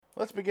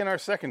Let's begin our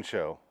second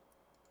show.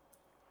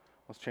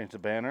 Let's change the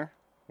banner.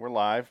 We're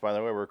live, by the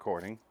way, we're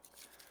recording.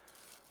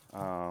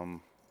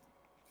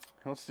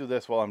 Let's do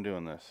this while I'm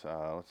doing this.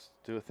 Let's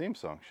do a theme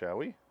song, shall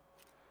we?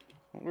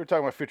 We were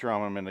talking about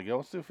Futurama a minute ago.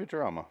 Let's do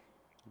Futurama.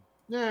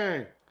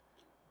 Yay!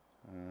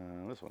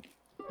 This one.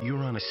 You're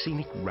on a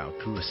scenic route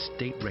through a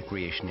state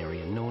recreation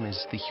area known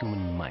as the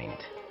human mind.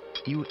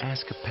 You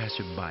ask a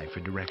passerby for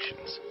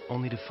directions,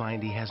 only to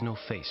find he has no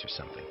face or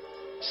something.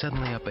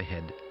 Suddenly up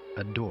ahead,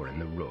 a door in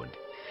the road.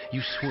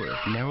 You swerve,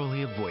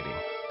 narrowly avoiding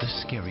the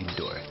scary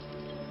door.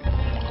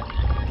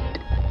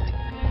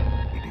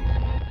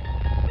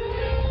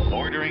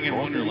 Bordering in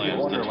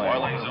Wonderland, the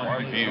Twilight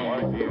Zone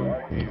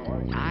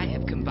Review. I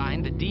have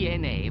combined the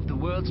DNA of the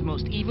world's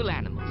most evil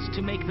animals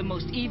to make the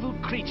most evil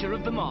creature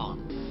of them all.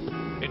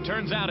 It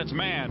turns out it's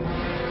man.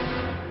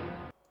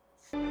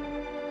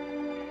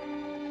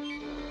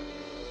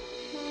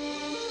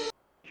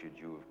 Should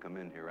you have come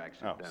in here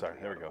accidentally sorry,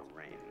 there we go. out of the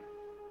rain,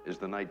 is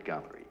the Night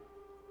Gallery.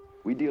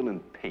 We deal in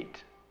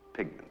paint,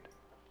 pigment,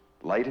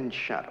 light and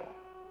shadow,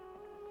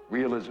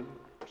 realism,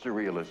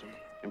 surrealism,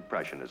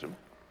 impressionism,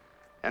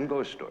 and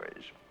ghost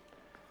stories.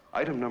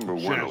 Item number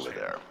one over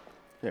there.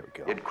 There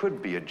we go. It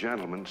could be a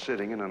gentleman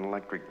sitting in an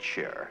electric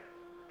chair,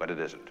 but it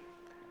isn't.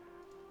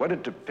 What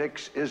it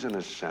depicts is, in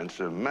a sense,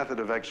 a method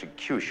of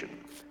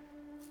execution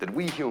that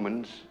we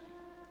humans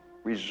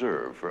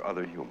reserve for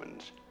other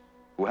humans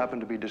who happen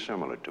to be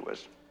dissimilar to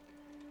us.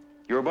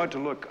 You're about to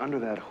look under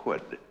that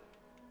hood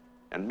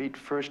and meet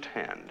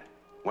firsthand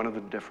one of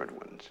the different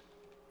ones.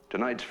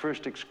 Tonight's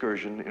first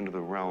excursion into the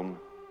realm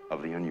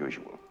of the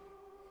unusual.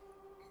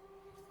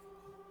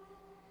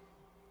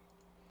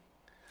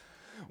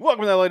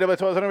 Welcome to the LAW Twilight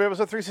Zone Review,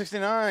 episode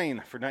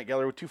 369 for Night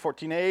Gallery with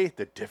 214A,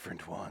 The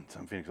Different Ones.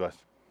 I'm Phoenix West.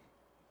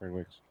 Frank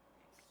Wicks.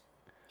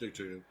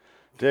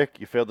 Dick,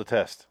 you failed the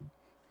test.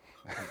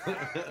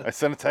 I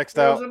sent a text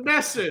There's out. a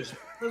message.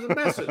 There's a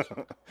message.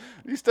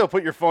 You still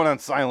put your phone on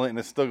silent and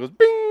it still goes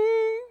bing.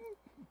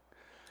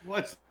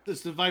 What's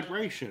this? The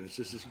vibration. It's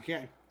just you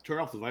can't turn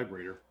off the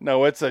vibrator.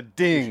 No, it's a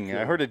ding.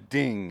 I heard a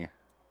ding.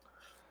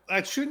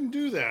 I shouldn't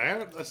do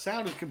that. The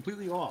sound is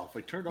completely off.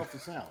 I turned off the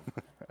sound.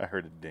 I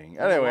heard a ding.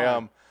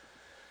 Anyway,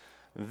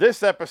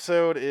 this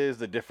episode is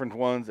The Different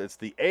Ones. It's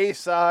the A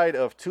side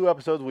of two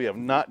episodes we have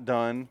not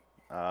done.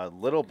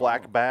 Little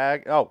Black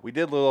Bag. Oh, we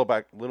did Little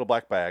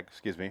Black Bag.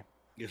 Excuse me.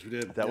 Yes, we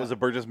did. That was the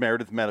Burgess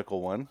Meredith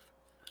medical one.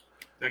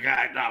 The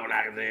guy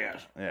dominated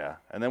this. Yeah,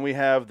 and then we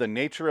have The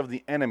Nature of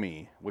the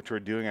Enemy, which we're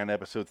doing on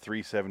episode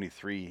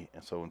 373,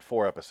 and so in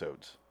 4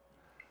 episodes.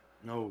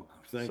 No,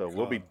 thank So God.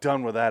 we'll be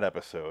done with that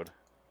episode.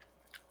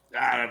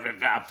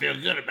 I feel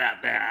good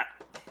about that.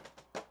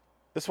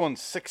 This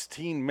one's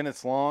 16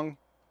 minutes long,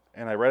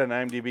 and I read on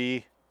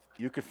IMDb,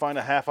 you could find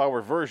a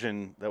half-hour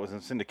version that was in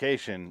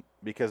syndication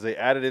because they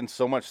added in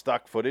so much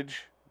stock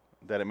footage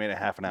that it made it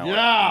half an hour.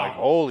 Yeah. I'm like,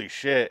 holy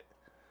shit.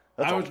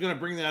 I was going to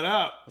bring that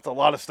up. That's a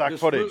lot of stock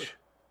footage.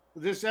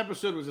 This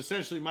episode was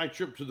essentially my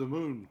trip to the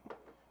moon.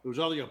 It was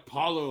all the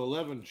Apollo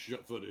 11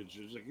 footage.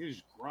 It was like,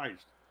 Jesus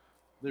Christ.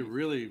 They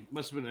really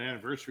must have been an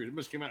anniversary. It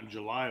must have came out in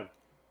July of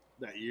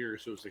that year,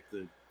 so it's like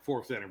the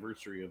 4th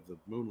anniversary of the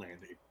moon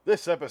landing.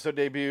 This episode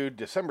debuted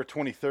December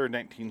 23rd,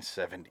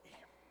 1970.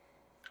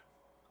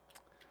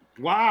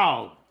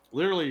 Wow.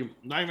 Literally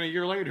not even a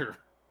year later.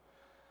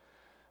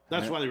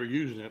 That's why they were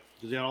using it,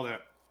 because they had all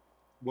that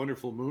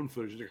wonderful moon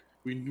footage.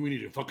 We need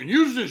to fucking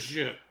use this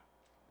shit.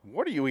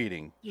 What are you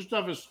eating? This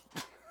stuff is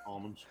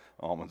almonds.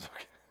 Almonds,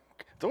 okay.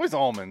 It's always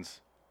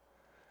almonds.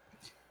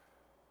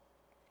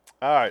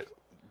 All right.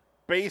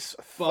 Base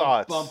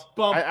thoughts.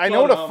 I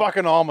know what a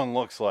fucking almond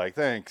looks like.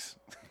 Thanks.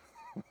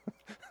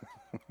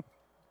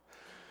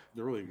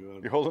 They're really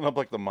good. You're holding up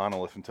like the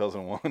monolith in Tales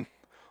in One.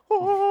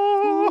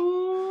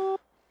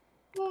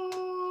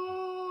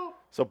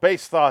 So,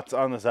 base thoughts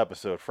on this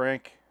episode,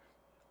 Frank.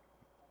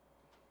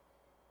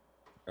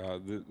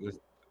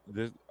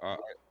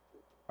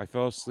 I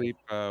fell asleep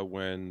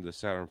when the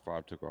Saturn V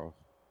took off.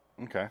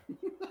 Okay.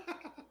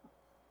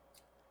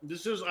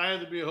 This is Eye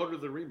of the Beholder,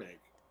 the remake.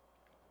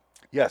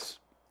 Yes.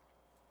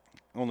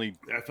 Only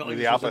I felt like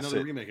the this was opposite.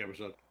 another remake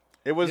episode.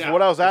 It was Yeah,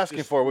 what I was it's asking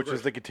just for, which is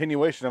reversed. the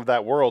continuation of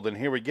that world, and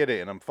here we get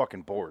it, and I'm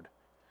fucking bored.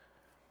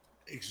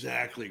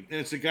 Exactly. And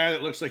it's a guy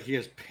that looks like he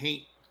has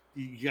paint.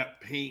 He got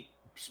paint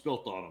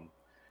spilt on him.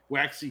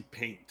 Waxy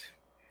paint.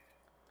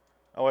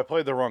 Oh, I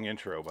played the wrong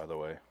intro, by the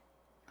way.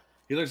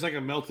 He looks like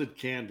a melted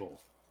candle.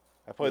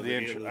 I played The- the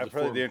the- intro. the I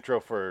played form. the intro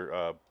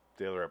for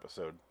the other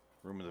episode,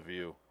 Room of the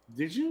View.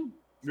 Did you?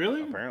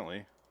 Really?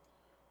 Apparently,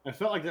 I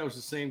felt like that was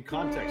the same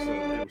context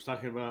that I was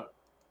talking about.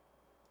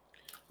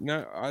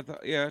 No, I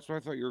thought, yeah, that's what I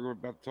thought you were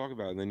about to talk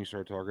about, and then you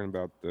started talking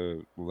about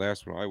the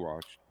last one I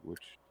watched,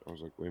 which I was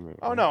like, wait a minute.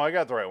 oh what? no, I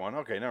got the right one.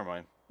 Okay, never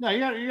mind. No, you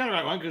got the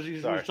right one, because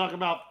he Sorry. was talking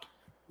about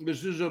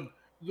this is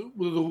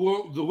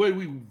the way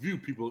we view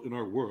people in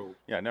our world.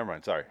 Yeah, never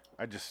mind. Sorry,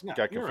 I just No,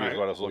 got you're confused right.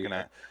 what I was looking Yeah.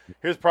 at.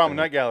 Here's the problem: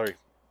 Yeah. Night Gallery.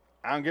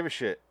 I don't give a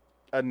shit.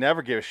 I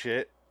never give a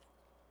shit.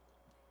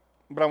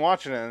 But I'm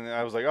watching it, and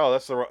I was like, "Oh,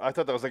 that's the." I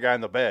thought that was the guy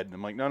in the bed. And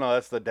I'm like, "No,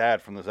 that's the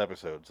dad from this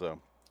episode." So,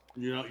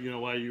 You know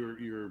why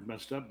you're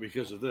messed up?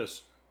 Because of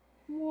this.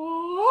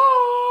 Well,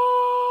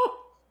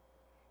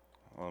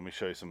 let me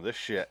show you some of this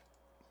shit.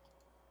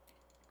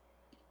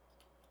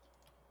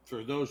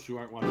 For those who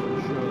aren't watching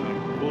the show,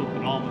 I pulled up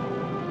an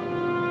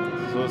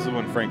almanac. So this is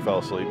when Frank fell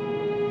asleep.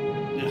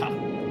 Yeah.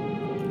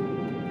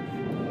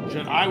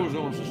 Shit, I was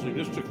almost asleep.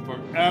 This took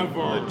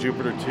forever. The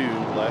Jupiter 2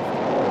 left.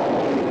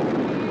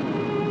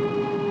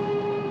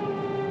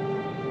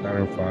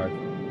 Saturn 5.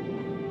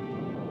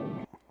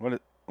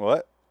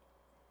 What?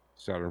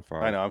 Saturn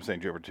 5. I know, I'm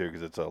saying Jupiter 2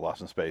 because it's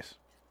Lost in Space.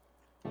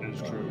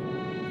 That's true.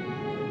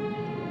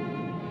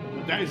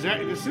 But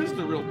this is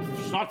the real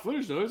stock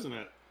footage, though, isn't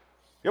it?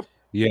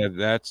 Yeah,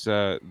 that's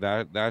the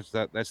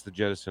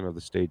jettison of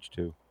the stage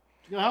 2.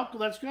 You know,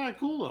 that's kind of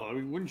cool, though. I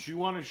mean, wouldn't you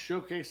want to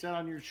showcase that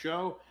on your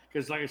show?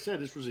 Because, like I said,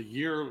 this was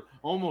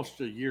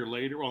almost a year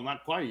later. Well,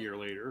 not quite a year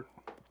later.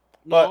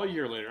 No, a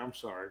year later. I'm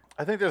sorry.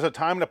 I think there's a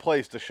time and a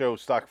place to show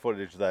stock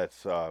footage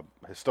that's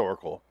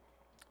historical.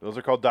 Those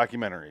are called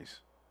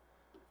documentaries,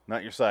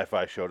 not your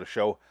sci-fi show. To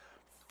show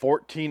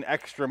 14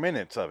 extra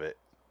minutes of it.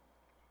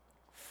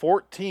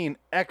 14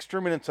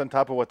 extra minutes on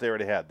top of what they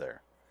already had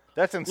there.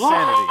 That's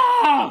insanity.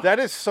 Ah! That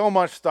is so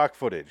much stock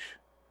footage.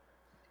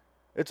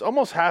 It's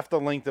almost half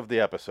the length of the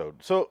episode.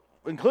 So,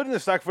 including the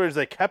stock footage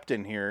they kept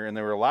in here and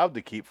they were allowed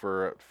to keep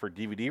for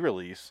DVD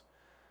release,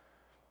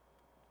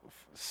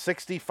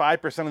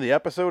 65% of the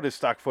episode is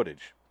stock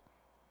footage.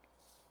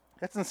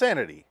 That's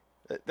insanity.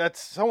 That's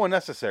so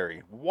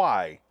unnecessary.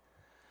 Why?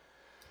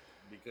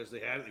 Because they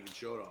had it, they could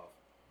show it off.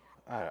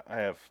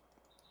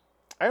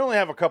 I only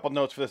have a couple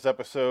notes for this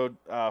episode.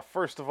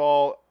 First of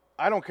all,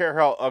 I don't care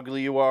how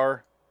ugly you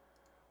are.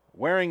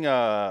 Wearing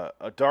a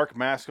dark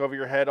mask over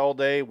your head all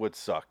day would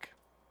suck.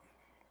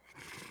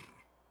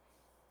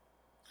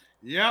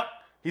 Yep.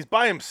 He's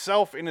by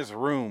himself in his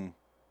room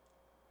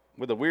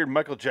with a weird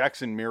Michael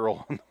Jackson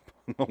mural on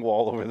the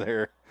wall over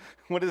there.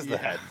 What is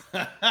that?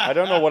 I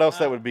don't know what else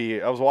that would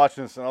be. I was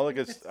watching this and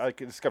I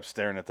just kept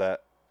staring at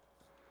that.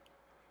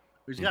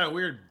 He's got a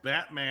weird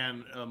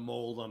Batman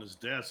mold on his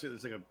desk.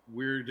 It's like a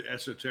weird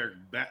esoteric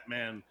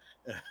Batman,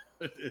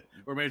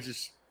 or maybe it's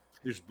just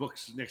there's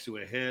books next to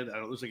a head. I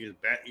don't know. It looks like his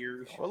bat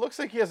ears. Well, it looks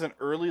like he has an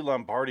early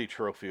Lombardi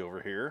trophy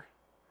over here.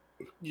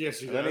 Yes,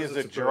 he and then does. he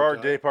has a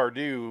Gerard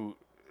Depardieu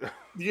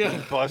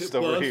bust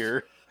over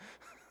here.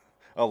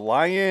 A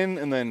lion,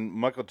 and then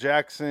Michael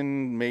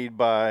Jackson, made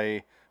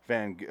by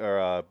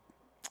oh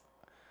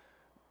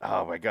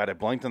my God, I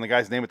blanked on the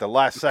guy's name at the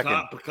last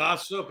second.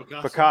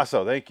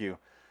 Picasso, thank you.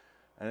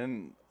 And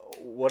then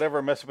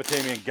whatever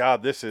Mesopotamian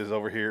god this is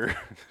over here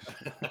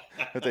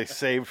that they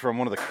saved from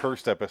one of the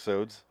cursed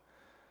episodes.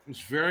 It's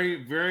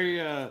very, very,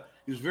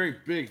 he was very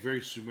big,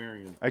 very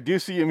Sumerian. I do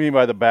see you mean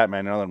by the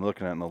Batman now that I'm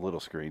looking at it on the little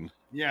screen.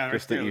 Yeah,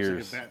 just right the there,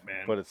 ears. like a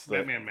Batman. But it's the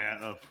Batman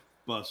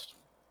bust.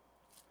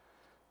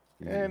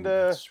 And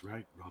that's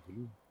right,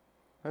 Robin.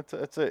 That's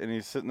it. And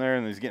he's sitting there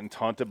and he's getting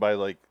taunted by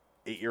like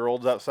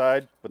 8-year-olds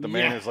outside, but the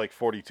man is like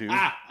 42.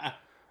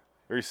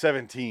 Or he's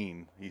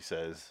 17, he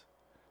says.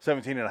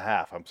 17 and a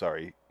half, I'm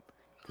sorry,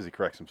 because he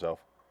corrects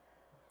himself.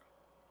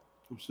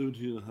 I'm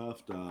 17 and a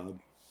half, Dad.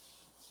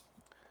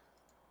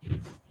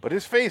 But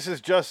his face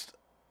is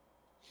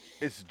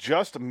it's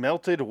just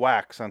melted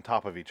wax on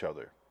top of each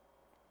other.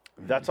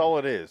 That's all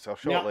it is. I'll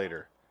show it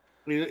later.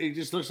 He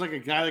just looks like a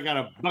guy that got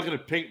a bucket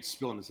of paint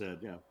spilled on his head.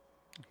 Yeah.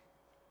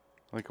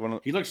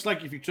 He looks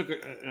like if you took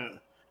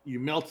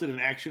you melted an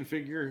action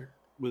figure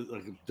with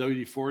like a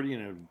WD-40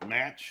 and a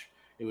match,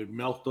 it would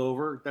melt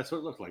over. That's what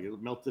it looked like. It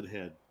would melted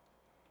head.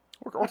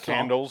 Or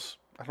candles.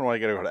 I don't know why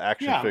you got to go to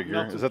action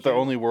figure. Is that the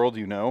only world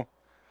you know?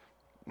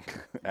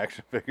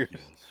 Action figures.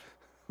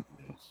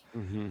 Yes.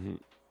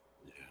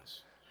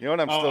 Yes. You know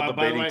what? I'm still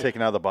debating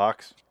taking out of the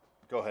box.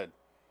 Go ahead.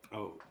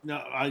 Oh no!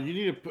 You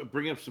need to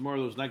bring up some more of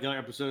those Night Gallery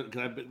episodes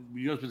because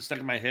what's been stuck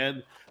in my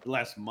head the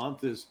last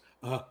month is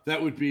that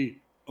would be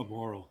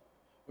immoral,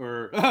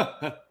 or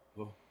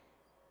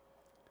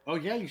oh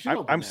yeah, you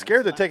should. I'm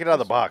scared to take it out of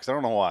the box. I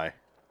don't know why.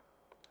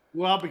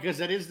 Well, because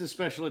that is the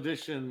special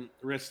edition.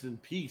 Rest in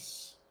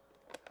peace.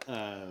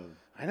 I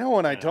know,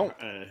 and I don't.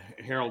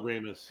 Harold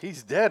Ramis.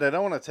 He's dead. I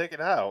don't want to take it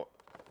out.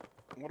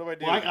 What do I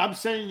do? Well, I'm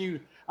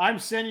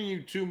sending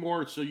you 2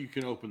 more so you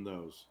can open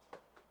those.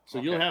 So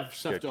you'll have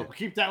stuff to open.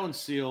 Keep that one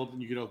sealed,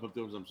 and you can open up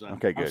those. I'm saying.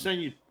 Okay,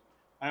 good.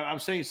 I'm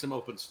sending some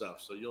open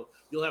stuff, so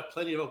you'll have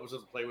plenty of open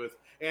stuff to play with,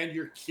 and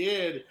your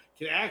kid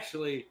can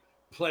actually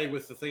play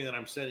with the thing that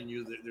I'm sending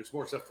you. There's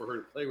more stuff for her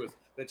to play with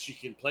that she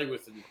can play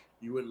with, and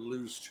you wouldn't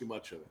lose too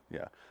much of it.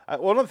 Yeah.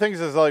 One of the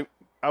things is, like,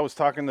 I was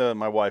talking to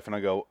my wife, and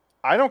I go,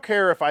 I don't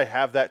care if I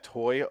have that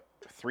toy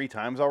 3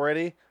 times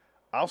already.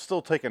 I'll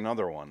still take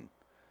another one.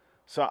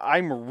 So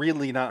I'm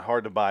really not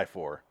hard to buy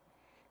for.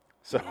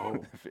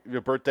 So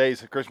your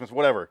birthdays, Christmas,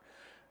 whatever.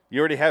 You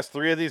already has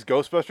 3 of these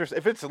Ghostbusters.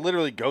 If it's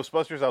literally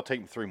Ghostbusters, I'll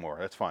take 3 more.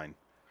 That's fine.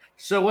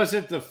 So was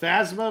it the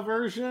Phasma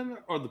version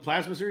or the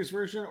Plasma Series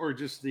version or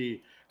just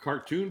the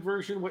cartoon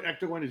version? What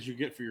extra one did you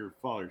get for your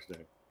Father's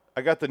Day?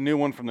 I got the new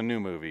one from the new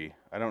movie.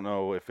 I don't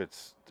know if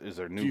is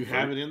there new. Do you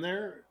have it in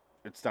there?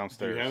 It's Do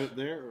downstairs. you have it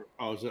there?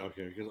 Oh, is it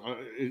okay? Because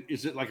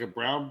is it like a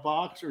brown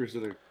box or is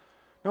it a?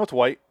 No, it's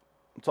white.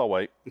 It's all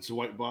white. It's a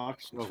white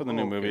box. It's for the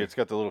new movie. Okay. It's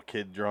got the little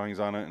kid drawings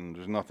on it, and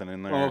there's nothing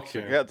in there. Okay.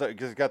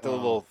 It's got the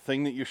little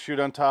thing that you shoot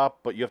on top,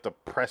 but you have to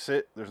press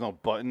it. There's no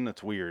button.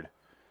 It's weird.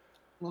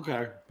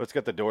 Okay. But it's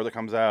got the door that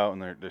comes out,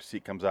 and their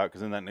seat comes out.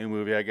 Because in that new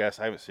movie, I guess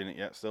I haven't seen it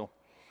yet. Still.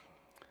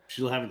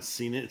 Still haven't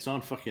seen it. It's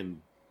on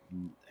fucking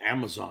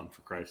Amazon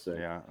for Christ's sake.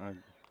 Yeah.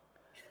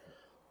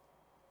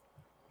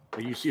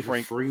 You see it for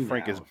free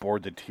Frank now. is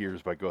bored to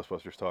tears by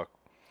Ghostbusters talk.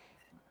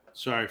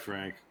 Sorry,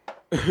 Frank.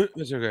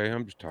 It's okay.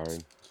 I'm just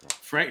tired.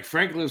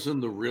 Frank lives in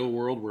the real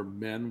world where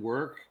men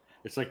work.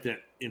 It's like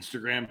that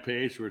Instagram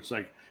page where it's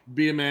like,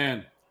 be a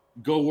man,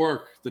 go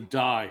work, then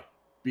die,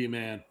 be a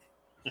man.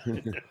 Be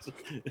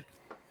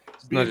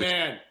not a just-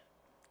 man.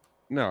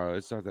 No,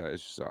 it's not that.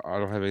 It's just I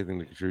don't have anything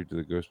to contribute to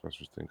the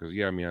Ghostbusters thing. Because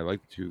I mean, I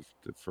like the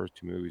first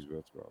two movies, but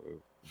that's about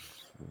it.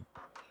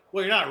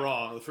 Well, you're not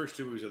wrong. The first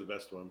two movies are the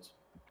best ones.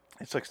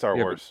 It's like Star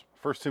Yeah, Wars.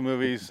 First two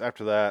movies.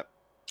 After that,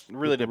 it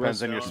really the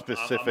depends rest- on your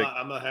specific.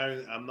 I'm not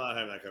having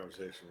that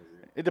conversation with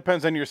you. It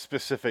depends on your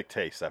specific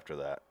taste. After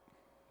that,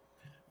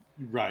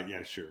 Right?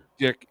 Yeah, sure.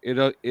 Dick,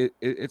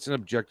 it's an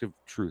objective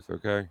truth.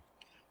 Okay.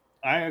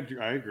 I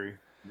agree.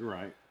 You're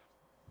right.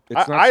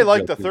 It's not I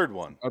like the subjective. third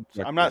one.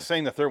 Objective. I'm not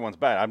saying the third one's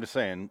bad. I'm just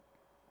saying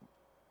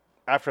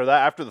after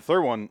the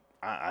third one,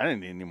 I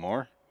didn't need any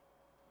more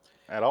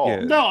at all.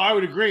 Yeah. No, I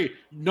would agree.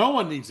 No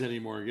one needs any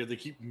more. They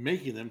keep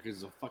making them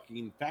because it's a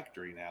fucking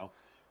factory now.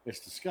 It's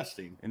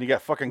disgusting. And you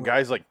got fucking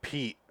guys like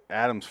Pete,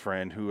 Adam's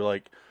friend, who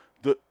like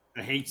It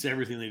hates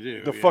everything they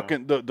do. the you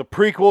fucking the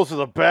prequels are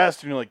the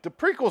best, and you're like the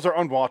prequels are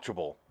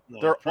unwatchable. know?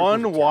 No, They're the prequels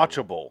are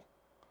terrible. unwatchable.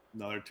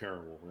 No, they're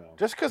terrible. No.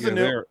 Just because Yeah, the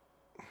new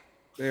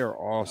they are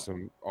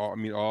awesome. I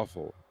mean,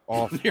 awful.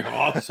 Awful. They're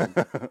awesome.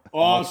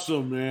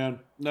 Awesome, man.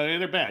 No,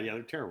 they're bad. Yeah,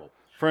 they're terrible.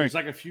 Frank, There's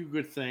like a few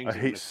good things. I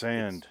and hate it's-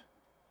 sand.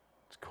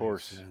 It's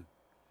coarse. sand.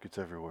 Gets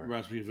everywhere.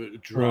 Reminds me of a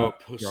dry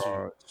pussy.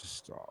 God, just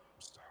stop.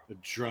 A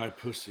dry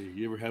pussy.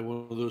 You ever had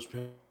one of those,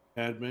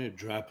 Padme? A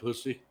dry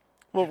pussy?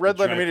 Well, Red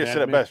Letter Dry Media said it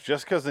Padme. best.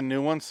 Just because the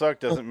new one sucked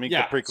doesn't make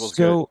Yeah. the prequels good.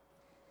 So,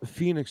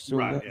 Phoenix. So,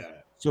 Right. love, Yeah.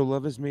 so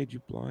love has made you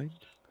blind.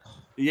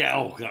 Yeah.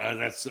 Oh god,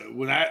 that's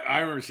when I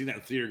remember seeing that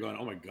in theater, going,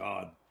 "Oh my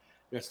god,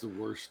 that's the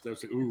worst."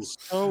 That's like, ooh,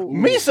 So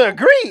Misa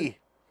agree.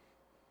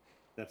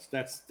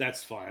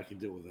 that's fine. I can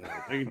deal with that.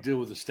 I can deal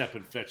with the step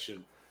and fetch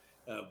and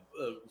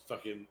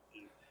fucking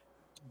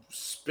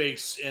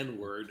space N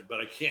word, but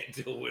I can't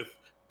deal with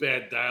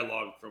bad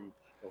dialogue from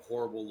a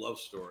horrible love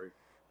story.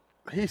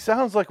 He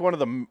sounds like one of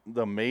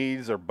the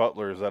maids or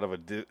butlers out of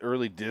a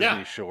early Disney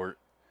Yeah. short.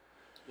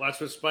 Well,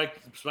 that's what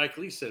Spike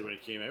Lee said when he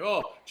came out.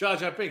 Oh, Jar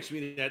Jar Binks,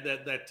 meaning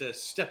that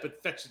step and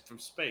fetch it from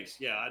space.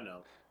 Yeah, I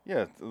know.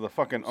 Yeah, the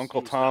fucking He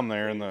Uncle was Tom not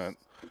there in pleased.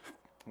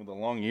 with the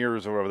long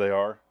ears or whatever they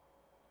are.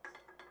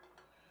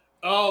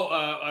 Oh,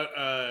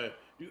 I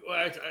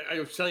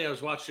was telling you, I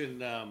was watching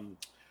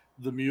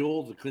The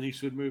Mule, the Clint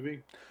Eastwood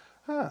movie.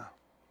 Huh.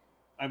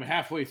 I'm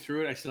halfway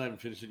through it. I still haven't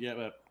finished it yet,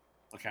 but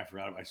I can't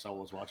forget. I saw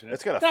was watching it.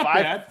 It's got a Not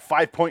bad.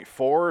 5.4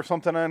 or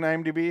something on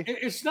IMDb.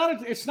 It's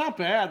not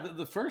bad.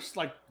 The first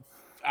like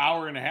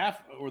hour and a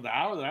half or the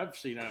hour that I've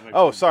seen.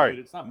 Oh, sorry.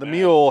 It's not The bad.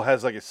 Mule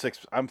has like a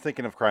 6. I'm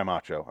thinking of Cry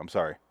Macho. I'm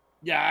sorry.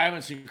 Yeah, I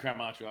haven't seen Crab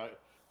Macho.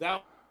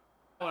 That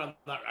one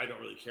I don't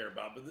really care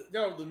about.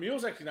 But the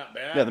Mule's actually not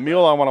bad. Yeah, The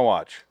Mule I want to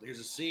watch. There's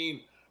a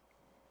scene.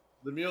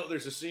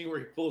 There's a scene where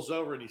he pulls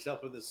over and he's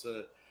helping this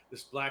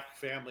black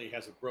family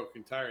has a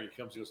broken tire. And he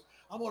comes, and goes,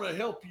 "I want to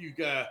help you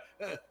guy.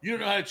 You don't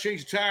know how to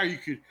change a tire. You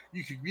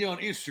could be on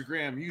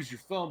Instagram, use your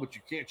phone, but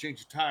you can't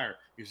change a tire."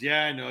 He goes,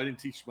 "Yeah, I know. I didn't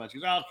teach you much." He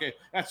goes, "Oh, okay,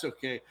 that's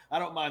okay. I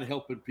don't mind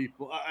helping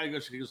people." He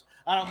goes,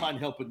 "I don't mind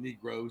helping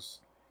Negroes."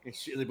 And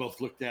they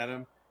both looked at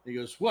him. He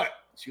goes, "What?"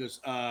 She goes,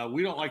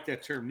 "We don't like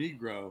that term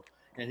Negro."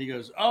 And he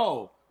goes,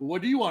 "Oh, well,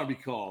 what do you want to be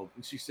called?"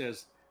 And she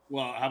says,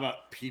 "Well, how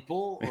about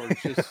people or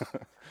just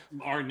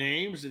our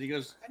names?" And he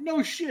goes,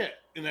 "No shit."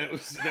 And that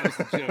was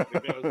the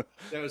joke.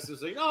 That was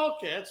just like, "Oh,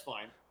 okay, that's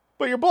fine."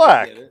 But you're I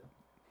black. get it.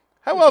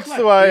 How Well, else black.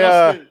 do He I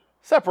also did-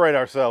 separate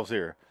ourselves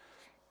here?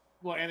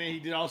 Well, and then he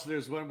did also.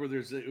 There's one where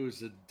it was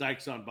the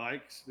Dykes on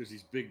Bikes. There's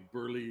these big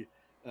burly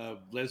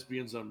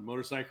lesbians on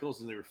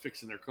motorcycles, and they were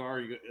fixing their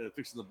car,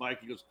 fixing the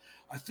bike. He goes,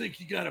 "I think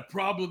you got a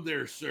problem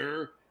there,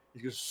 sir."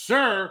 He goes,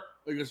 "Sir?"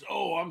 He goes,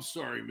 "Oh, I'm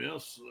sorry,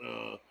 miss."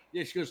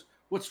 Yeah, she goes,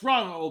 "What's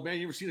wrong, old man?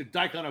 You ever seen a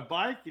dyke on a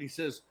bike?" And he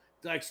says,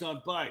 "Dykes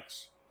on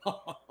bikes."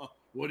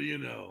 What do you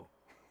know?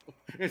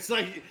 It's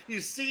like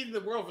he's seen the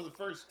world for the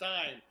first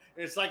time.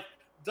 It's like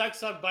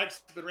Dykes on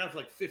Bikes have been around for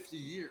like 50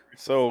 years.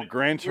 So Like,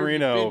 Gran where have you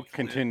Torino been, Clint?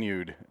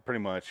 continued, pretty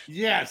much.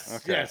 Yes,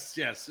 Okay.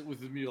 yes.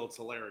 With the mule, it's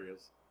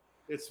hilarious.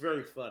 It's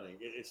very funny.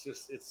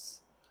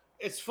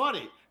 It's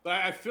funny, but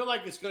I feel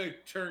like it's going to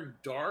turn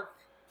dark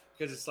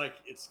because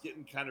it's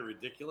getting kind of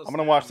ridiculous. I'm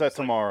gonna now. watch that It's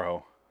like-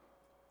 tomorrow.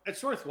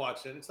 it's worth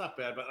watching. It's not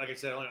bad, but like I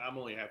said, I'm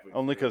only halfway.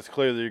 Only through. because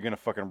clearly you're gonna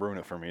fucking ruin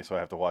it for me, so I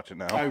have to watch it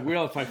now. I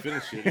will if I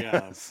finish it. Yeah,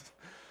 Yes.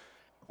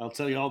 I'll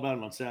tell you all about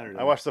it on Saturday.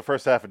 I watched the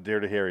first half of Dear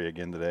to Harry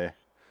again today.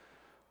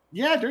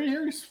 Yeah, Dirty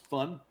Harry's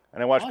fun.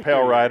 And I watched like Pale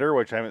Pale Rider,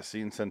 which I haven't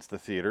seen since the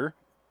theater.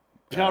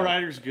 Pale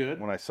Rider's good.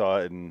 When I saw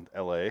it in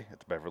L.A. at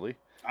the Beverly.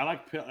 I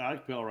like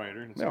Pale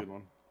Rider. It's a good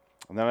one.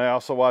 And then I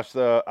also watched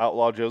the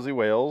Outlaw Josie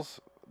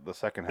Wales, the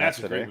second half That's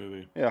today. a great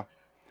movie. Yeah.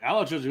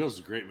 Outlaw Josie Wales is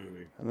a great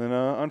movie. And then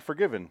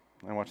Unforgiven.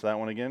 I watched that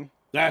one again.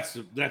 That's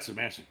a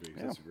masterpiece.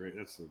 Yeah.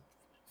 That's a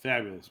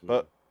fabulous movie.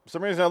 But for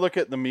some reason I look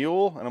at The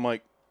Mule and I'm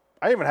like,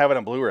 I even have it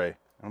on Blu-ray. And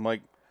I'm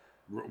like,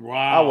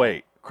 wow. Oh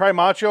wait, Cry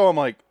Macho. I'm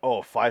like,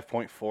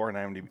 5.4 in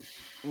IMDb.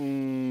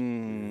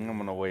 I'm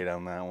gonna wait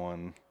on that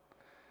one.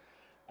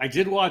 I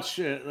did watch,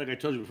 like I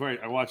told you before,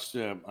 I watched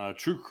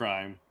True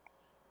Crime,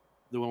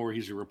 the one where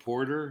he's a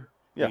reporter.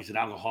 Yeah. He's an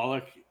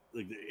alcoholic.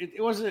 Like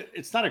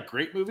it's not a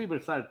great movie, but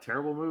it's not a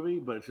terrible movie.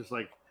 But it's just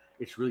like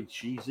it's really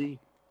cheesy,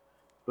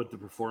 but the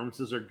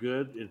performances are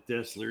good. And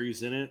Dennis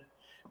Leary's in it,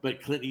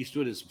 but Clint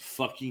Eastwood is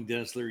fucking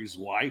Dennis Leary's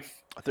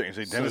wife. I think you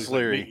say So Dennis he's like,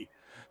 Leary.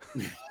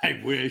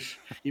 I wish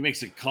he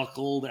makes a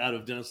cuckold out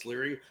of Dennis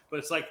Leary, but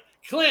it's like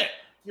Clint,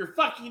 you're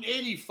fucking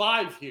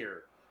 85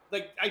 here.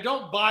 Like I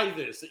don't buy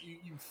this that you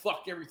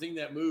fuck everything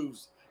that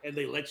moves and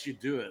they let you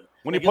do it.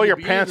 When Like, you pull in your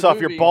the beginning pants of off,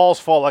 the your movie- balls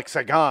fall like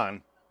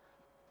Sagan.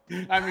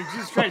 I mean,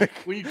 Jesus Christ!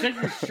 When you take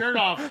your shirt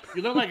off,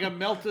 you look like a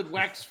melted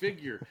wax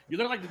figure. You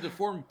look like the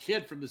deformed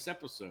kid from this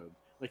episode.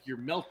 Like you're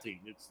melting.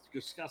 It's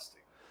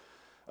disgusting.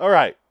 All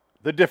right,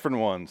 the different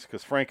ones,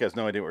 because Frank has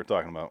no idea what we're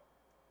talking about.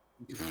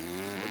 It's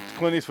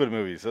Clint Eastwood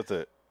movies. That's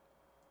it.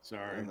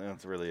 Sorry. And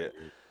that's really it.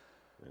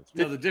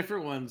 No, the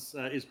different ones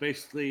is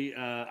basically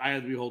Eye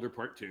of the Beholder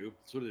Part 2.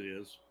 That's what it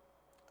is.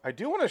 I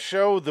do want to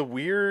show the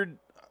weird.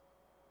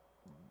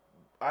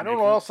 I don't know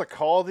Makeup? what else to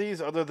call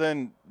these other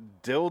than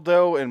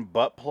dildo and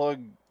butt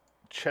plug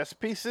chest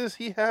pieces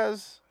he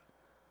has.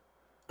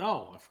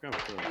 Oh, I forgot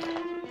about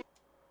those.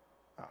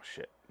 Oh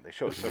shit! They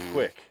show it so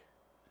quick.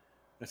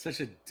 That's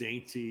such a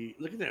dainty.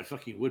 Look at that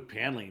fucking wood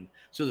paneling.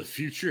 So the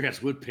future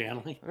has wood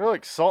paneling. They're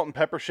like salt and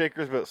pepper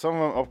shakers, but some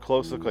of them up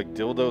close look like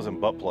dildos and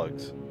butt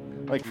plugs.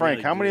 Like Frank,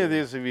 Really how many of do.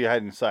 these have you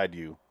had inside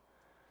you?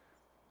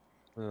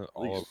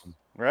 All of them.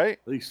 Right?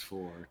 At least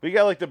 4. But you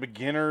got like the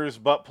beginner's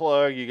butt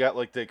plug. You got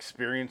like the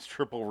experienced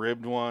triple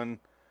ribbed one.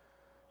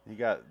 You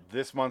got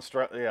this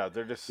monster. Yeah,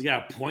 they're just You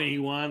got a pointy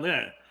one. Look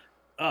at that.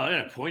 Oh,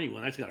 yeah, a pointy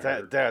one. That's got to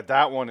hurt.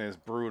 that one is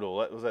brutal.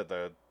 That was that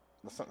the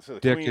so the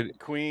Dick,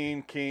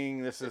 queen,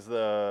 king. This is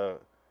the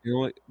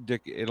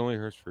It only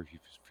hurts for a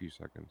few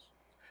seconds.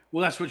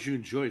 Well, that's what you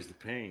enjoy is the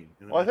pain.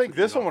 And then Well, I that's think what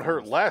you this one would offer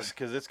hurt is- less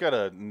because it's got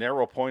a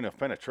narrow point of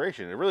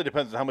penetration. It really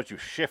depends on how much you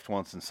shift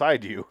once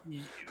inside you.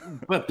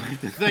 But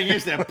the thing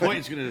is, that point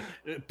is going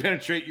to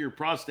penetrate your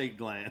prostate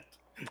gland.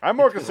 I'm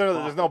more concerned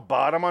that there's no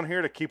bottom on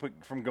here to keep it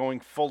from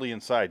going fully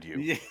inside you.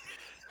 Yeah.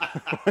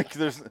 Like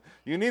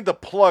you need the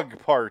plug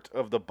part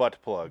of the butt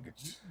plug.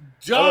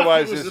 Jock,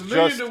 Otherwise, it was it's a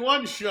million just- to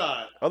one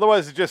shot.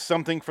 Otherwise, it's just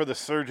something for the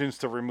surgeons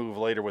to remove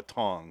later with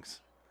tongs.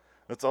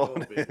 That's all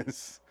Oh, it baby.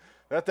 is.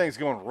 That thing's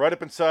going right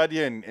up inside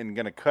you and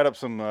going to cut up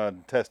some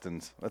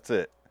intestines. That's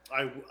it.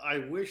 I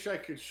wish I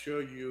could show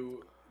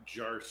you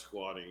jar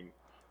squatting,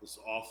 this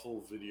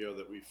awful video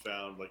that we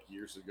found like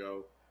years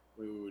ago.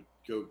 We would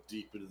go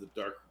deep into the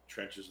dark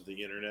trenches of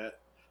the internet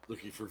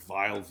looking for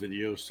vile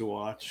videos to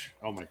watch.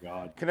 Oh my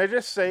god. Can I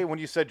just say, when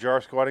you said jar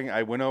squatting,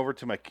 I went over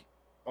to my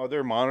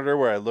other monitor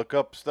where I look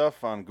up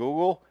stuff on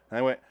Google, and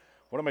I went,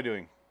 what am I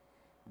doing?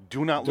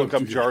 Do not look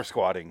Don't up do jar that.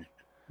 squatting.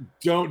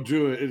 Don't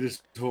do it. It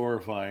is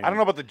horrifying. I don't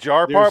know about the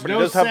jar There's part, but no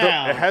it does have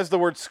sound. it has the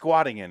word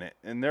squatting in it,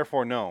 and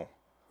therefore no.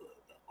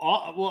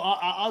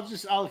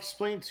 I'll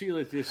explain to you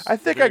like this. I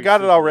think I very got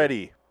it simply.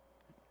 already.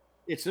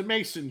 It's a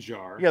mason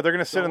jar. Yeah, they're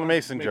gonna sit in the Don't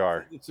mason make-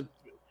 jar.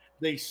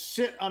 They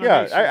sit on a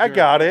Yeah, mason I jar.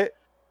 got it.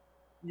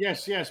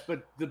 Yes,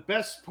 but the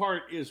best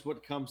part is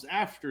what comes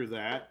after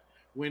that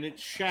when it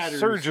shatters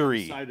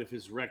Surgery. inside of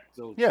his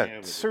rectal Yeah,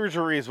 cavity.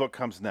 surgery is what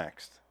comes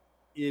next.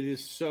 It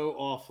is so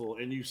awful,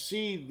 and you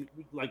see,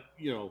 like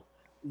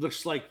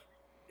looks like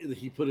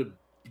he put a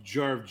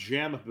jar of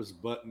jam up his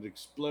butt and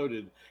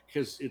exploded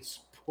because it's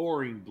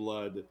pouring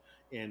blood,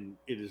 and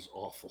it is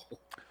awful.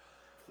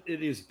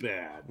 It is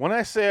bad. When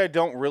I say I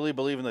don't really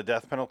believe in the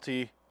death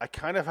penalty, I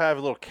kind of have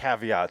little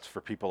caveats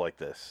for people like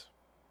this.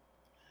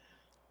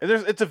 And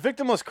it's a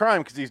victimless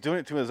crime because he's doing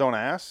it to his own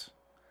ass.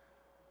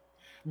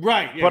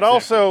 Right, yeah, But exactly.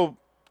 also,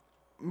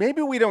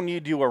 maybe we don't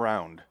need you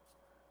around.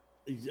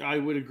 I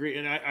would agree,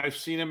 and I've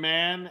seen a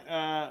man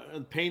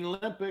in Pain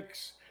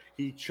Olympics.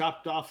 He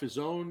chopped off his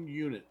own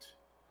unit,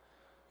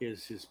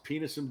 his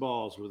penis and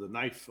balls with a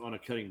knife on a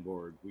cutting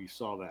board. We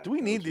saw that. Do we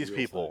That need was a these real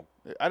people?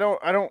 thing. I don't.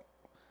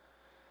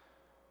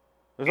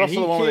 There's And also he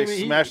the one where they came-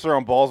 he- smash their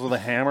own balls with a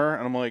hammer,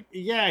 and I'm like,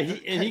 Yeah, he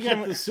Can- got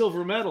can- the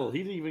silver medal. He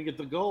didn't even get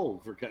the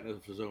gold for cutting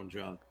off his own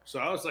junk. So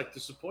I was like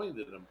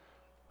disappointed in him.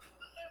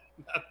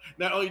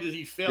 Not only did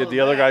he fail, did in the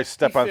other that, guy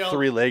step he on failed-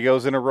 3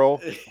 Legos in a row?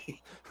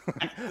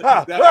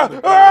 That was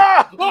the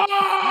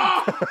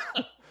Ah!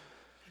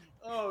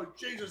 Oh,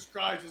 Jesus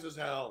Christ, this is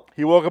hell.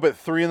 He woke up at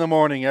 3 in the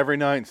morning every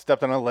night and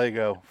stepped on a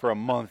Lego for a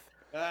month.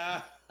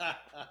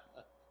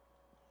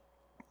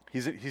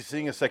 He's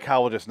seeing a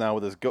psychologist now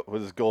with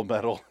his gold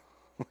medal.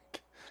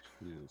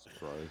 Jesus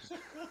Christ.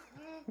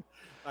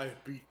 I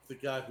beat the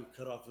guy who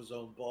cut off his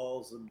own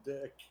balls and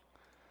dick.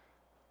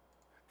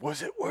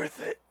 Was it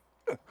worth it?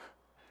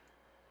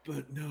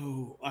 But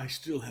no, I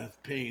still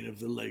have pain of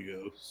the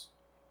Legos.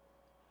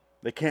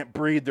 They can't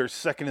breed their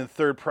second and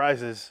third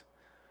prizes.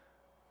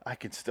 I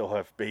can still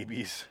have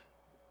babies.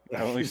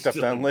 I only stepped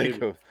Still on have babies.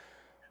 Legos.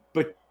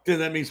 But then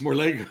that means more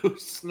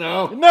Legos.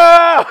 No.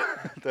 No!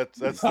 That's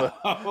the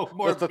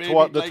More that's the, baby the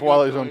Lego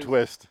Twilight Zone toys.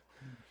 twist.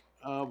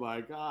 Oh my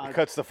It god.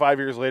 cuts to 5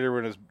 years later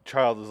when his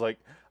child is like,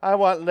 "I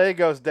want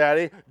Legos,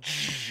 Daddy,"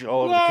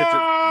 all over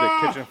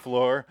the kitchen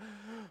floor,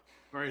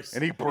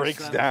 and he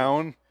breaks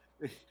down.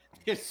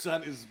 His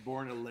son is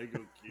born a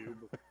Lego cube.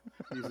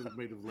 He's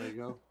made of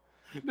Lego.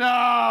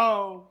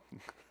 No.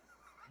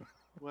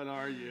 What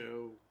are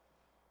you?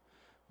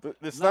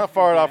 It's Not not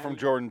far off bad. from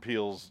Jordan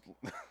Peele's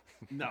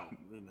No.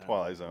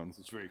 Twilight Zone.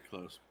 It's very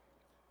close.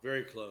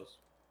 Very close.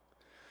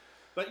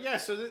 But yeah,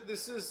 so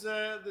this is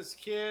this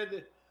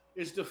kid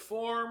is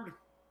deformed,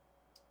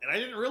 and I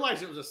didn't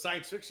realize it was a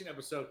science fiction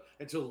episode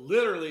until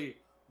literally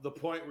the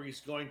point where he's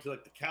going to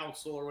like the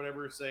council or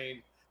whatever,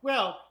 saying,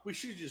 "Well, we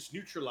should just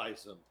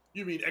neutralize him."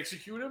 You mean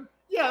execute him?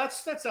 Yeah,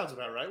 that sounds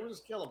about right. We'll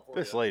just kill him for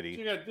This you. lady. So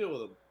you got to deal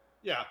with him.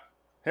 Yeah.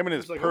 Him and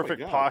his It's like, oh my perfect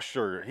God.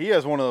 posture. He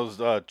has one of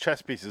those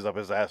chess pieces up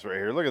his ass right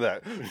here. Look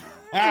at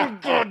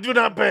that. Do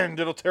not bend.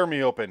 It'll tear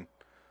me open.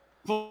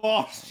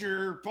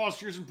 Posture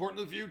is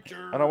important in the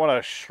future. I don't want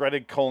a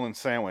shredded colon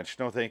sandwich.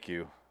 No, thank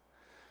you.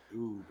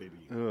 Ooh,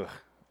 baby. Ugh.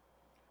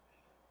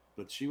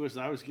 But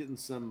I was getting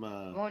some.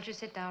 Won't you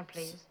sit down,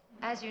 please?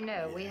 As you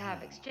know, we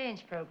have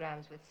exchange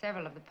programs with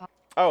several of the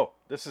Oh,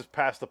 this is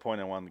past the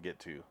point I wanted to get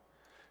to.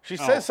 She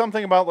says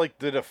something about like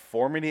the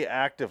Deformity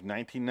Act of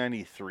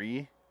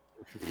 1993.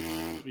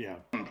 Yeah.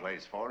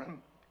 Place for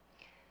him.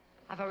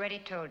 I've already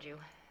told you.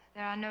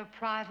 There are no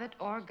private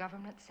or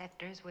government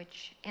sectors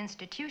which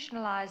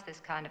institutionalize this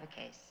kind of a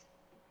case.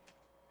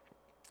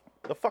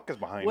 The fuck is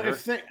behind Well,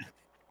 her?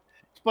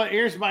 But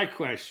here's my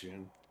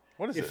question.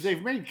 What is If this?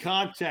 they've made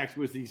contact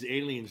with these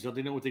aliens, don't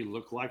they know what they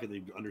look like and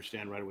they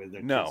understand right away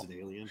that No. kid's an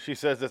alien? She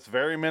says it's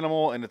very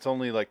minimal and it's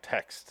only like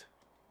text.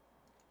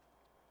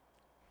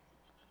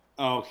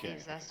 Okay.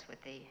 Leaves us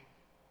with the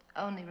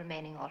only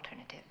remaining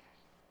alternative.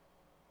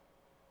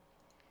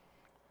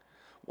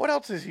 What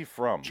else is he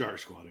from? Char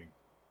squatting.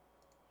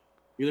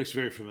 He looks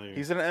very familiar.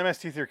 He's in an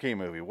MST3K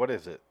movie. What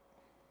is it?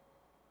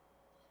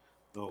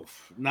 Oh,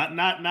 not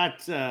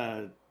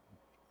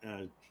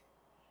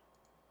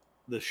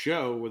the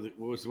show. What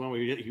was the one where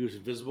he was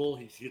invisible?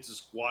 He hits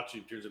his watch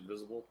and he turns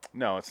invisible.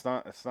 No, it's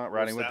not. It's not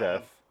Riding with that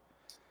one? Death.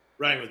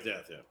 Riding with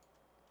Death, yeah.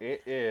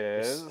 It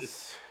is.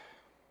 It's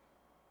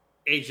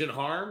Agent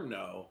Harm?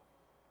 No.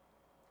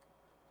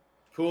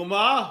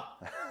 Puma?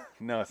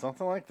 No, it's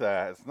nothing like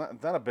that. It's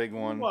not a big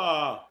one.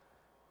 Puma.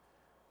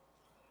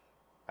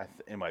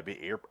 It might be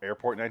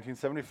Airport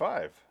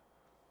 1975.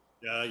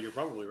 Yeah, you're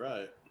probably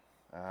right.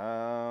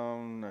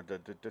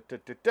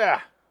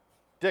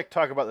 Dick,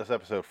 talk about this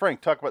episode.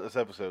 Frank, talk about this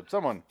episode.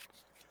 Someone,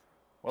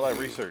 while I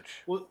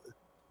research. Well,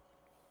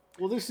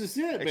 this is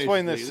it.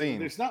 Explain basically. this scene.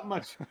 There's not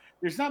much.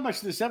 There's not much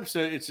to this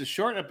episode. It's a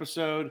short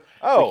episode.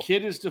 Oh. The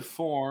kid is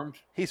deformed.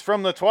 He's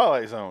from the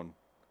Twilight Zone.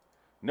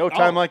 No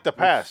Time Like the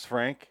Past,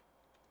 Frank.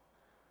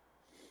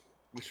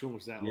 Which one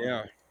was that Yeah.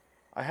 one?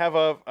 I have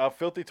a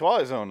Filthy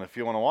Twilight Zone if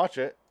you want to watch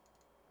it.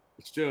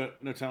 Let's do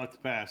it. No Time Like the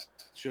Past.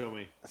 Show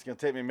me. It's going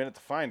to take me a minute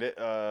to find it.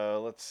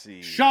 Let's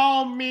see.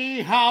 Show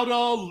me how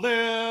to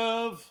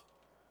live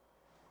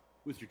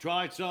with your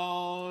Twilight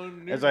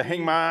Zone. As I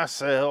hang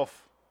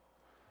myself.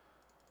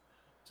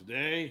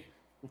 Today,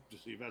 to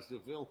see if I still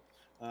feel.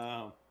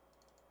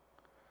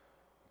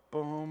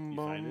 Boom, You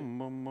find boom,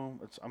 boom,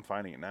 boom. I'm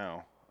finding it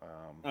now.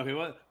 Okay,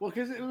 well,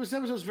 because this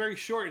episode's very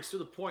short. It's to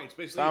the point. It's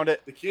basically Found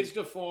it. The kid's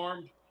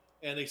deformed,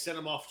 and they send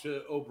him off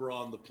to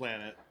Oberon, the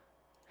planet.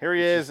 Here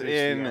he Which is is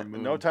basically our in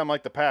moon. No Time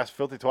Like the Past,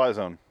 Filthy Twilight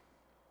Zone.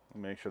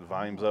 Let me make sure the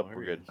volume's up. here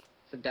We're he good. is.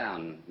 Sit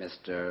down,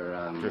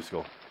 Mr.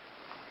 Driscoll.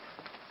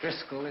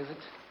 Driscoll, is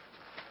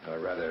it? Or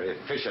rather,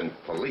 efficient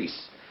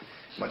police.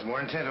 Much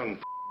more intent on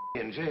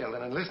in jail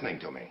than on listening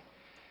to me.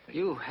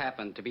 You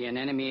happen to be an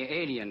enemy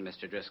alien,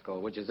 Mr. Driscoll,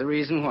 which is the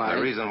reason why.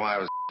 The reason why I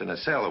was in a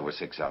cell over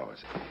 6 hours.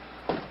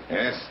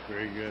 Yes.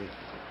 Very good.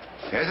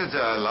 Yes, it's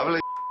a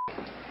lovely.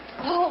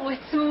 Oh,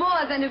 it's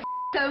more than a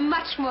so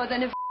much more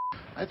than a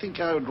I think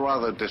I would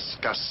rather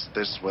discuss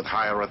this with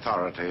higher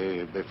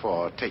authority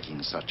before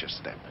taking such a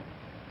step.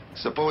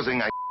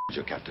 Supposing I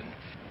you, Captain.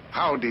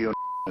 How do you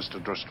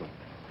Mr. Driscoll?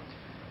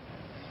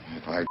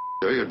 If I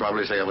you, you'd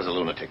probably say I was a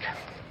lunatic.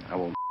 I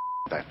won't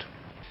that.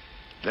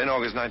 Then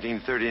August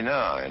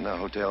 1939, the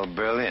Hotel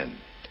Berlin.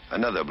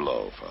 Another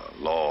blow for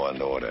law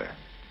and order.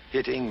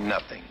 Hitting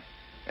nothing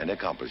and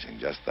accomplishing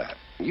just that.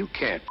 You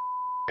can't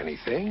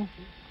anything.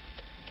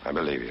 I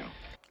believe you.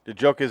 The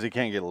joke is he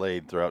can't get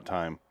laid throughout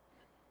time.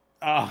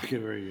 Oh, okay,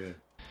 very good.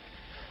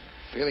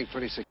 Feeling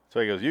pretty So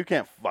he goes, "You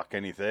can't fuck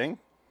anything.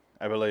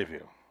 I believe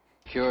you."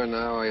 secure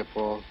now, are you,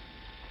 Paul?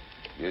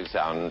 You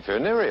sound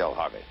funereal,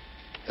 Harvey.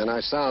 Then I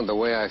sound the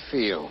way I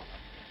feel.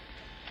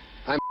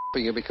 I'm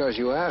you because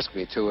you asked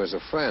me to as a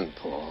friend,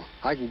 Paul.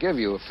 I can give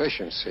you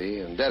efficiency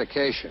and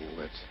dedication,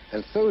 but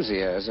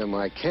enthusiasm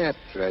I can't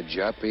dredge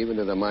up even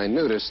to the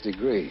minutest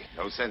degree.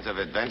 No sense of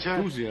adventure?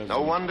 Enthusiasm.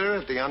 No wonder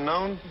at the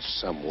unknown?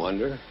 Some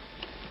wonder,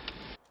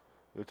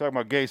 We're talking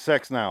about gay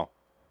sex now.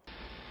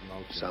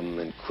 some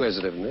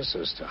inquisitiveness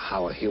as to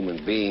how a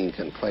human being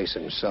can place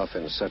himself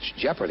in such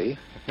jeopardy,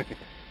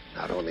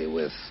 not only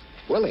with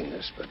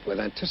willingness, but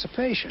with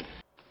anticipation.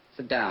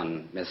 Sit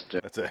down,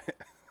 Mr. That's it.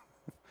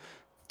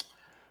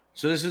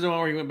 So this is the one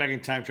where he went back in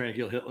time trying to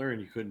kill Hitler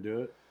and you couldn't do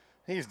it?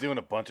 He's doing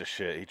a bunch of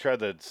shit. He tried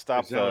to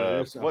stop Is that what it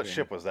the... is? What Okay.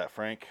 ship was that,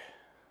 Frank?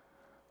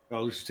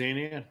 Oh,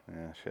 Lusitania?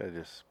 Yeah, should I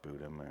just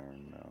boot him or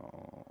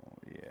no?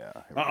 Yeah.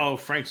 here we Uh-oh,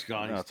 Frank's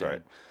gone. go. No, He's that's all dead.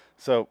 right.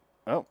 So,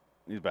 oh,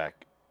 he's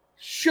back.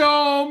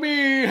 Show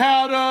me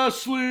how to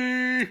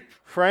sleep.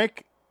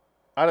 Frank,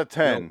 out of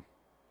 10,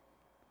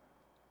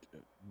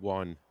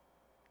 1.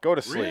 go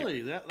to sleep.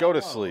 Really? That, Go to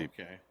oh, sleep.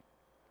 Okay.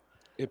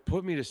 It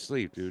put me to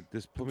sleep, dude.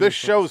 This put me This to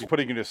fucking show's sleep.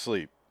 putting you to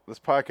sleep. This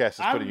podcast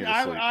is putting you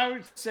to sleep. I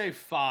would say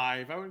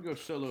 5. I wouldn't go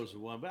so low as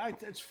 1, but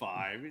it's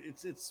 5.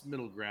 It's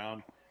middle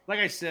ground. Like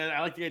I said,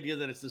 I like the idea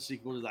that it's the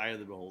sequel to The Eye of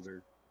the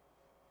Beholder.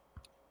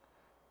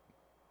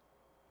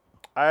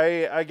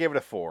 I gave it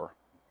a 4.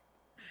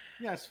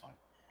 Yeah, it's fine.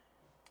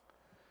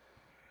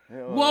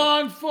 Yeah,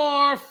 1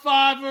 4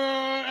 5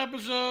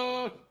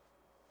 episode.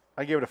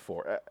 I gave it a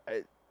 4.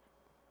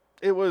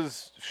 It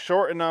was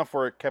short enough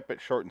where it kept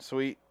it short and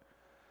sweet.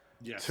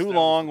 Yes, Too that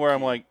long was where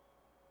I'm like,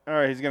 all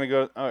right, he's gonna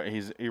go. All right,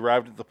 he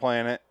arrived at the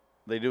planet.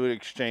 They do an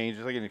exchange.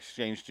 It's like an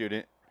exchange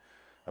student.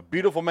 A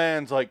beautiful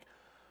man's like,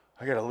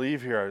 I gotta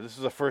leave here. This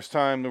is the first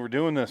time that we're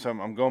doing this.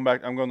 I'm going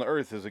back. I'm going to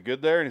Earth. Is it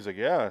good there? And he's like,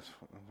 yeah.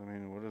 I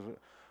mean, what is it?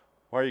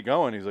 Why are you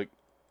going? He's like,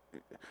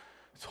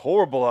 it's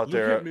horrible out Look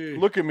there. at me.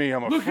 Look at me.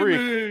 I'm a Look freak.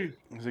 at me.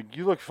 He's like,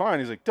 you look fine.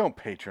 He's like, don't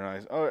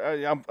patronize. Oh,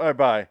 all right,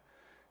 bye.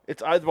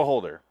 It's Eye of the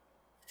Beholder.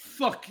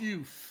 Fuck you,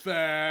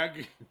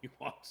 fag. He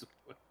walks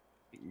away.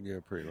 Yeah,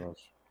 pretty much.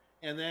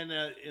 And then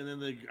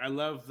I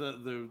love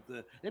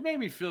the it made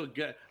me feel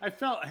good. I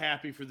felt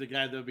happy for the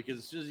guy though, because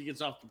as soon as he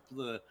gets off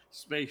the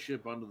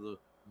spaceship onto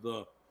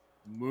the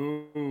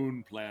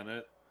moon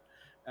planet,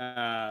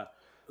 the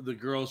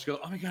girls go,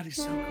 "Oh my god, he's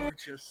so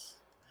gorgeous!"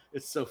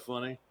 It's so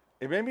funny.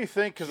 It made me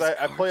think because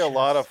I play a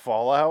lot of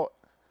Fallout,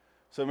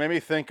 so it made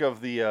me think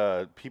of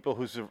the people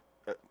who's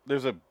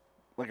there's a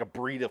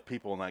breed of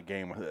people in that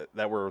game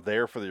that were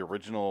there for the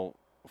original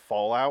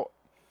Fallout,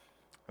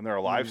 and they're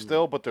alive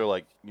still, but they're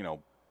like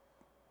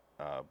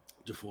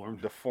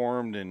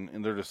deformed,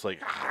 and they're just like,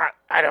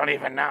 I don't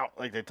even know,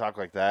 like they talk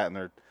like that, and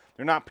they're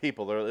not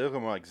people, they look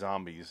more like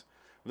zombies.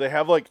 They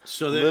have like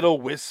little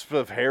wisps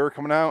of hair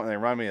coming out, and they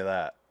remind me of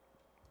that.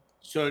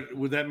 So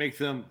would that make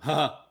them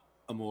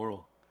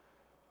immoral?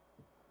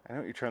 I know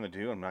what you're trying to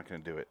do. I'm not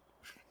going to do it.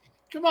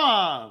 Come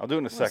on. I'll do it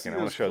in a second. I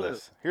want to show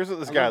this. Here's what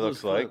this guy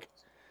looks like.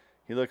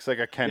 He looks like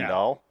a Ken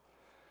doll.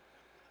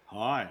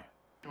 Hi.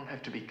 You don't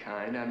have to be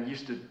kind. I'm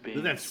used to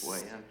being this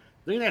way.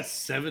 Look at that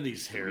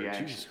 70s hair.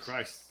 Jesus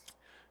Christ.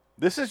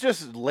 This is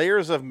just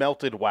layers of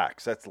melted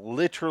wax. That's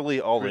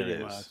literally all it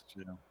is. Much,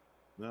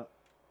 yeah.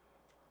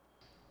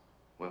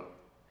 Well,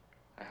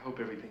 I hope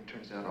everything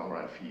turns out all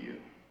right for you.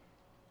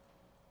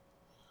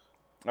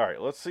 All right,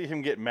 let's see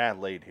him get mad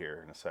laid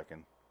here in a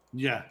second.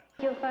 Yeah.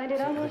 You'll find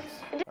it almost.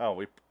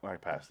 Oh, I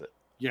passed it.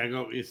 Yeah,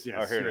 go. It's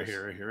Oh, here it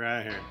is.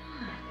 right here.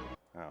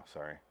 Oh,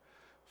 sorry.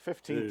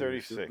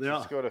 1536. Yeah.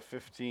 Let's go to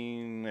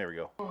 15. There we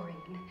go.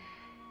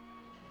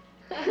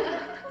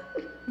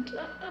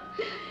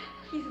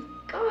 He's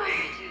gorgeous.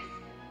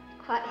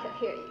 Quiet, he'll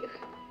hear you.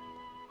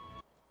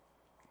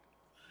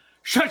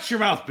 Shut your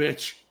mouth,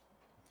 bitch.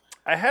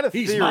 I had a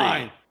He's theory.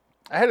 mine.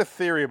 I had a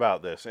theory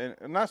about this, and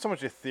not so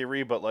much a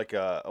theory, but like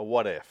a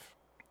what if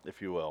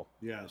you will.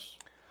 Yes.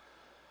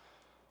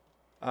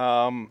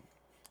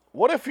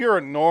 What if you're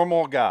a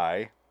normal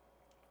guy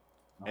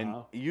and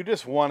you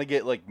just want to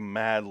get like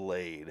mad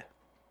laid,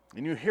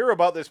 and you hear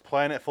about this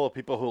planet full of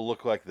people who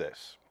look like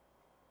this,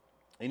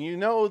 and you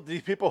know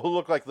these people who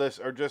look like this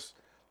are just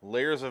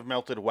layers of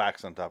melted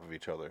wax on top of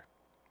each other?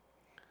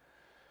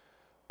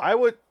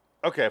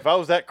 If I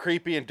was that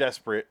creepy and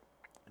desperate,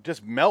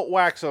 just melt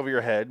wax over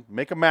your head,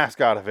 make a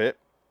mask out of it,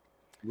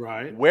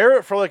 right? Wear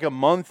it for like a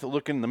month,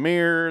 look in the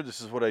mirror,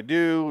 this is what I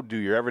do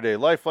your everyday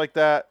life like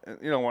that,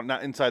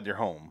 not inside your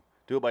home.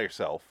 Do it by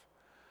yourself.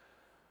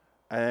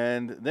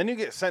 And then you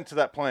get sent to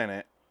that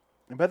planet,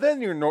 but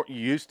then you're not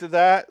used to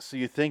that, so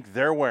you think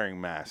they're wearing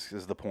masks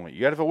is the point.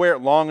 You got to wear it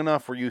long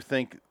enough where you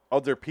think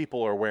other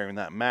people are wearing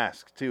that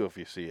mask too if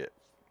you see it.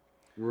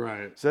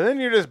 Right. So then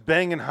you're just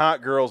banging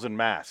hot girls in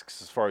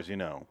masks as far as you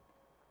know.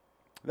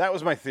 That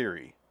was my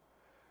theory.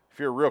 If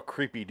you're a real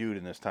creepy dude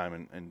in this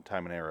time and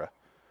era.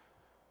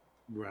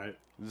 Right.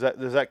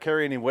 Does that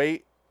carry any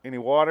weight? Any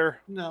water?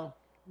 No.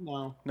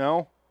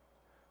 No?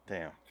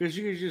 Damn. Because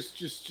you can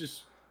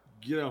just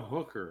get a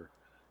hooker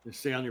and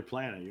stay on your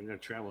planet. You don't got to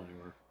travel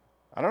anywhere.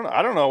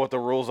 I don't know what the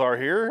rules are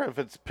here. If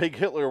it's Pig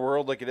Hitler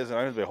world like it is in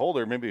Eye of the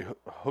Beholder, maybe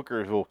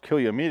hookers will kill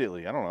you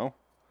immediately. I don't know.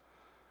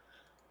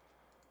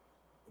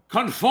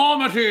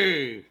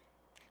 Conformity.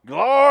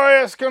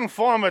 Glorious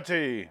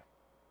conformity.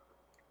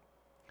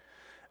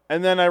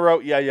 And then I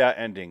wrote, yeah,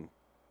 ending.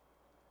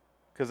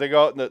 Because they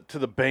go out to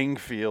the bang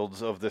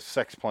fields of this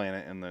sex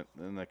planet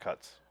in the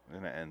cuts.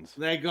 And it ends.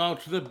 They go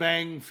to the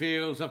bang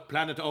fields of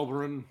planet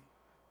Oberon.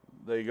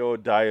 They go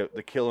die.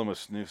 They kill him with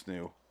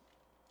Snoo.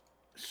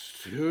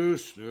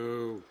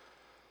 Snoo.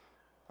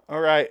 All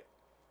right.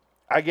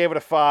 I gave it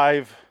a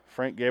 5.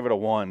 Frank gave it a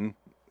 1.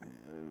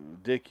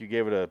 Dick, you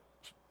gave it a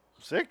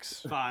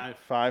 6? 5.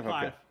 5?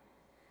 Okay.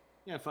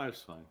 Yeah,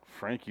 5's fine.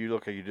 Frank, you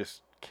look like you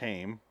just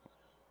came.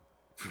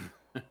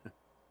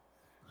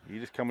 You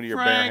just come into your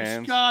Frank's bare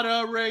hands. got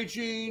a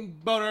raging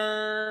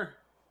boner.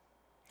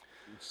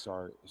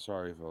 Sorry,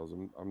 fellas.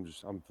 I'm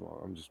just.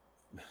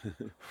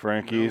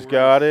 Frankie's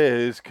got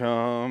his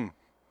cum.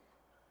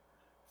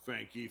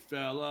 Frankie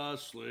fell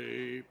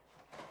asleep.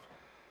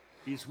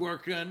 He's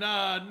working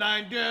a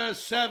 9 to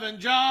 7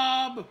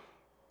 job.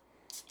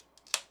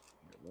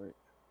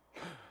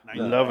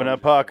 Loving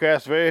that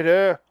podcast,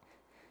 Vader.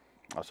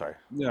 Oh, sorry.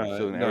 No,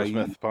 Doing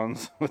Aerosmith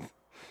puns.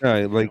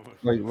 Yeah,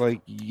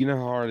 like you know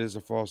how hard it is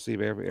to fall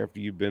asleep after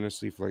you've been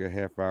asleep for like a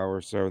half hour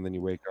or so, and then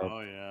you wake up.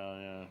 Oh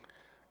yeah.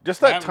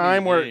 Just that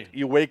time where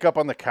you wake up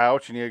on the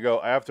couch and you go,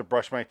 I have to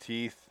brush my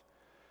teeth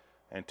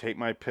and take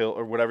my pill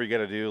or whatever you got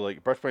to do,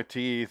 like brush my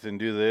teeth and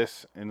do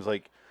this, and it's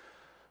like,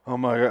 oh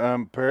my God,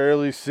 I'm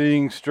barely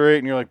seeing straight,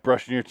 and you're like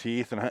brushing your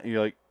teeth, and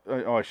you're like,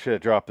 oh, I should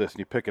have dropped this, and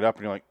you pick it up,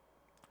 and you're like,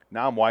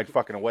 now I'm wide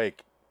fucking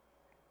awake.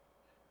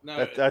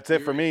 No, that's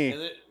it for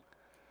me.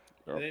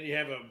 And then you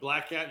have a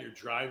blackout and you're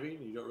driving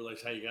and you don't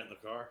realize how you got in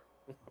the car.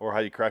 Or how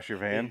you crash your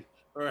van.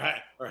 or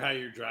how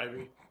you're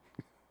driving.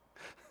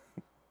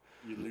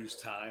 You lose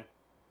time.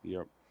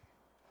 Yep.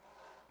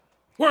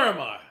 Where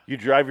am I? You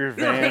drive your You're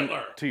van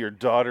Hitler. to your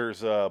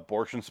daughter's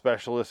abortion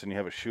specialist and you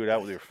have a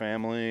shootout with your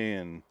family.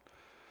 And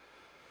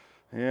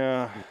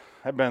yeah,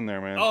 I've been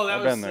there, man. Oh, that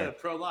I've was been there.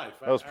 pro-life.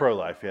 That was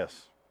pro-life,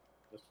 yes.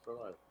 That's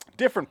pro-life.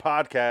 Different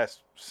podcast,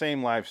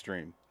 same live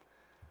stream.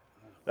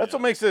 That's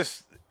what makes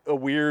this a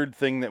weird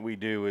thing that we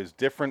do is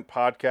different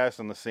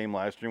podcasts on the same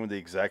live stream with the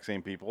exact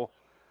same people.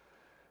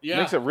 Yeah. It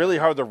makes it really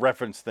hard to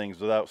reference things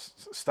without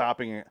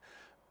stopping it.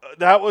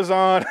 That was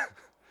on.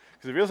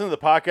 Because if you listen to the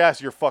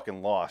podcast, you're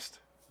fucking lost.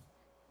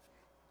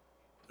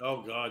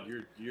 Oh God,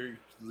 you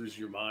lose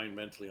your mind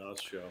mentally on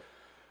this show.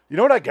 You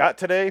know what I got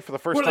today for the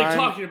first time? What are they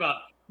talking about?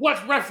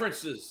 What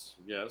references?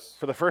 Yes.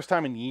 For the first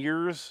time in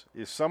years,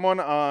 is someone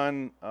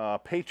on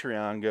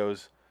Patreon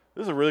goes,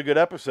 "This is a really good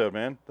episode,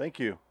 man. Thank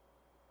you."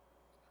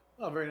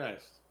 Oh, very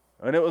nice.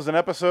 And it was an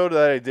episode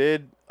that I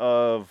did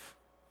of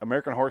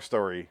American Horror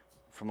Story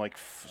from like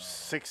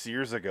 6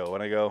 years ago,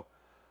 and I go,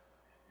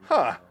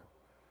 huh.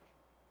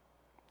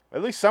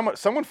 At least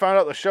someone found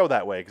out the show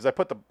that way, because I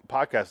put the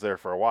podcast there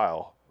for a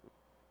while.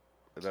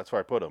 That's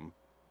where I put them.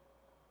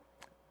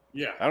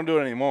 Yeah. I don't do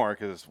it anymore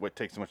because it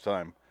takes too much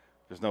time.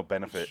 There's no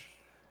benefit.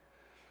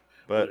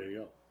 But there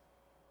you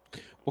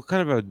go. What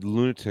kind of a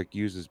lunatic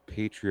uses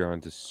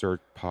Patreon to search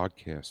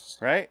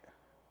podcasts? Right?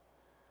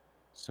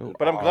 So,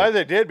 but I'm glad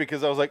they did,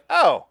 because I was like,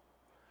 oh,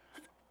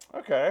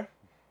 okay.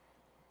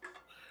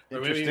 Or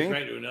maybe he was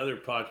trying to do another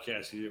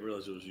podcast. He didn't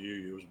realize it was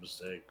you. It was a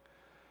mistake.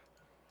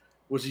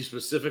 Was he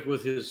specific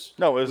with his?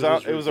 No, it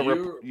was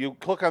you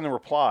click on the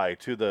reply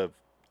to the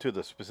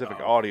specific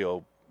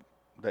audio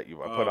that you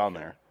put on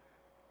there.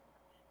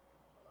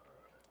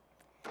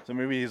 So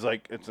maybe he's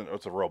like,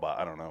 it's a robot.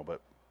 I don't know,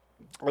 but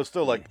I was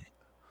still like,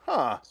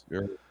 huh.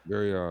 Very,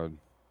 very odd.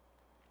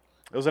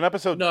 It was an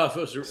episode. No, if it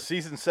was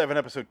season 7,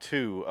 episode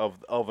 2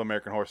 of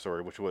American Horror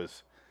Story, which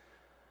was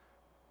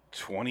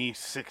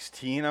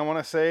 2016, I want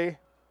to say.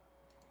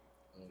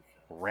 Okay.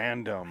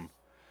 Random.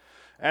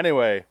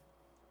 Anyway,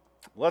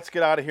 let's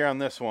get out of here on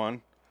this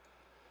one.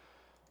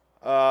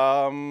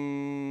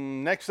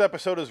 Next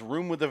episode is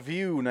Room with a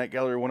View, Night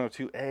Gallery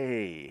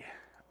 102A.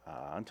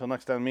 Until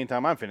next time, in the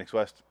meantime, I'm Phoenix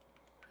West.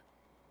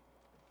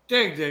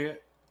 Dig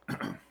it.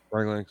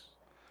 Frank Links.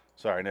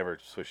 Sorry, I never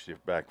switched you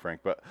back,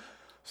 Frank, but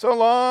so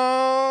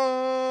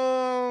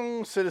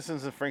long,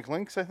 citizens of Frank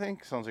Links, I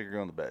think. Sounds like you're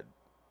going to bed.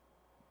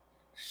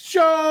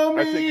 Show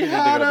me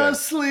how to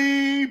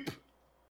sleep.